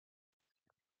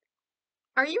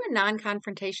Are you a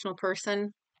non-confrontational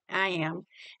person? I am.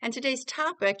 And today's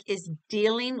topic is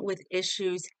dealing with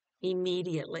issues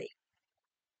immediately.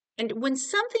 And when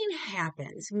something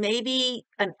happens, maybe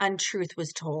an untruth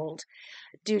was told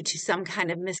due to some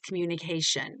kind of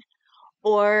miscommunication,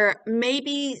 or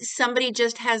maybe somebody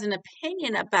just has an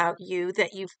opinion about you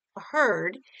that you've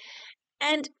heard.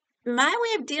 And my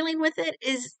way of dealing with it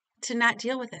is to not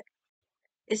deal with it,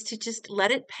 is to just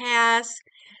let it pass.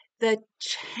 The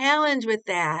challenge with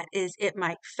that is it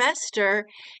might fester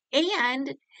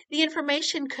and the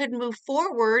information could move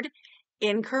forward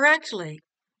incorrectly.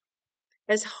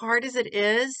 As hard as it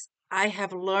is, I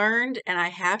have learned and I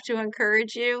have to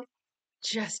encourage you,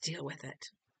 just deal with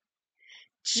it.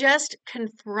 Just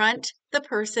confront the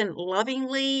person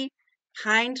lovingly,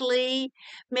 kindly,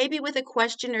 maybe with a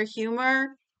question or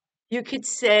humor. You could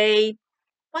say,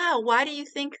 "Wow, why do you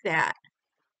think that?"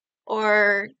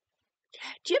 Or,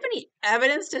 "Do you have any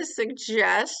evidence to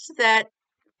suggest that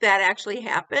that actually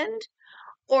happened?"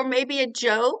 Or maybe a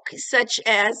joke such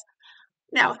as,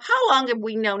 "Now, how long have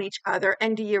we known each other,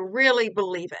 and do you really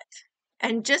believe it?"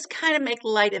 And just kind of make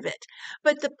light of it.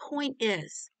 But the point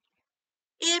is,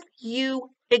 if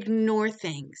you ignore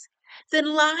things,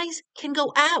 then lies can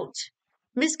go out.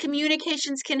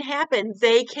 Miscommunications can happen.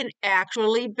 They can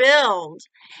actually build.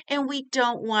 And we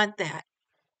don't want that.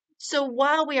 So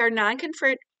while we are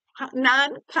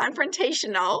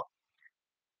non-confrontational,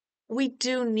 we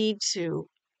do need to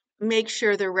make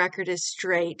sure the record is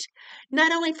straight,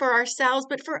 not only for ourselves,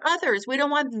 but for others. We don't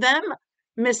want them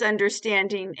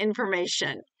misunderstanding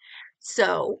information.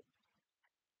 So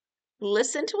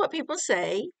listen to what people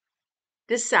say,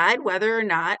 decide whether or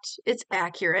not it's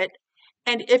accurate,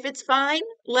 and if it's fine,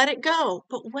 let it go.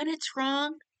 But when it's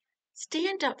wrong,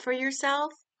 stand up for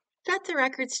yourself, set the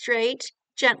record straight,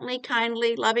 gently,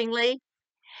 kindly, lovingly,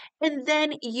 and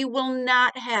then you will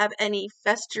not have any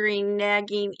festering,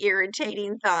 nagging,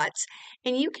 irritating thoughts,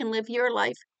 and you can live your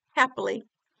life happily.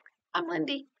 I'm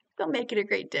Lindy. Go make it a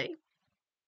great day.